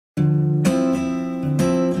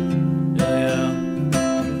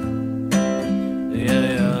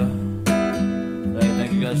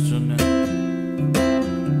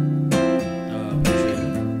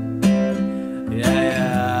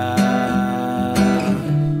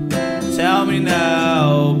me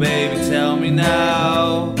now, baby, tell me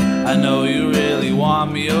now. I know you really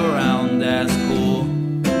want me around, that's cool.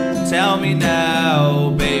 Tell me now,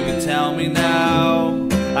 baby, tell me now.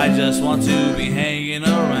 I just want to be hanging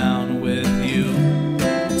around with you.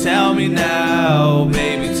 Tell me now,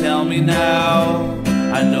 baby, tell me now.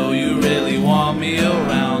 I know you really want me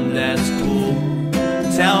around, that's cool.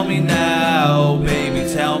 Tell me now,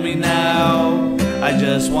 baby, tell me now. I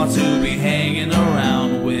just want to be hanging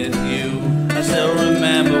around with you. I still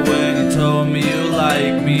remember when you told me you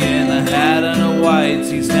liked me, in a hat and a white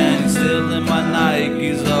tee, standing still in my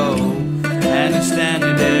Nikes, oh. And you're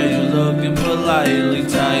standing there, you're looking politely,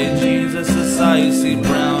 tight jeans, that's the sight, see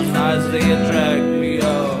brown eyes, they attract me,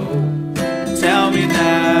 oh. Tell me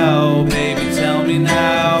now, baby, tell me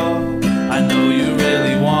now. I know you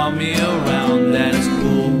really want me around, that's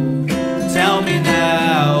cool. Tell me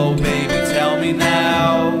now, baby, tell me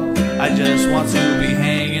now. I just want to be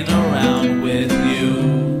hanging around with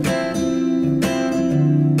you.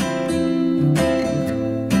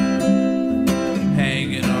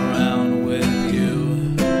 Hanging around with you.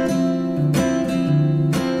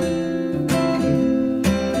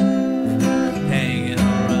 Hanging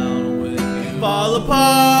around with you. Fall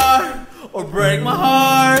apart or break my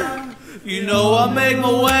heart, you know I'll make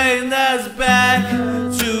my way, and that's back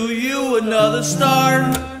to you. Another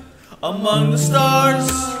star among the stars,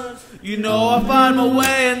 you know I'll find my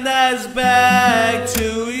way, and that's back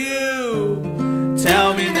to you.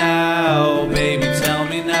 Tell me now, baby, tell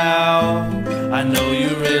me now. I know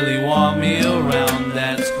you really want me around,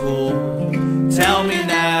 that's cool. Tell me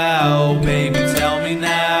now, baby, tell me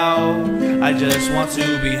now. I just want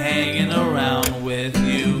to be hanging around with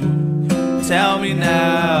you. Tell me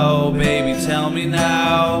now, baby, tell me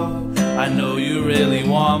now. I know you really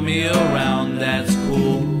want me around, that's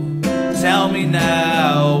cool. Tell me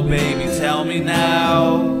now, baby, tell me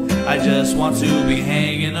now. I just want to be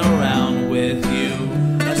hanging around with you.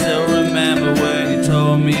 I still remember when you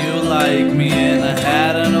told me you liked me, in a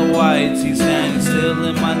hat and a white tee, standing still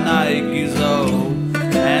in my Nikes, oh.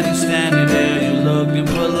 And you're standing there, you're looking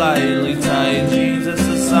politely, tight jeans, that's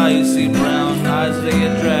the sight, see brown eyes, they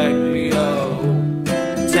attract me, oh.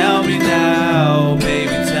 Tell me now,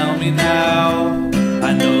 baby, tell me now.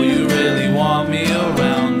 I know you really want me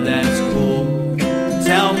around, that's cool.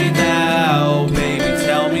 Tell me now, baby,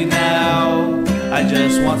 tell me now. I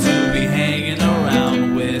just want to be hanging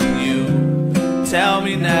around with you. Tell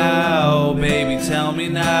me now, baby, tell me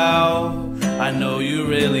now. I know you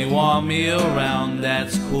really want me around,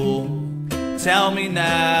 that's cool. Tell me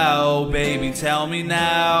now, baby, tell me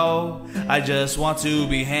now. I just want to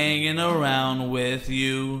be hanging around with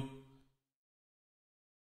you.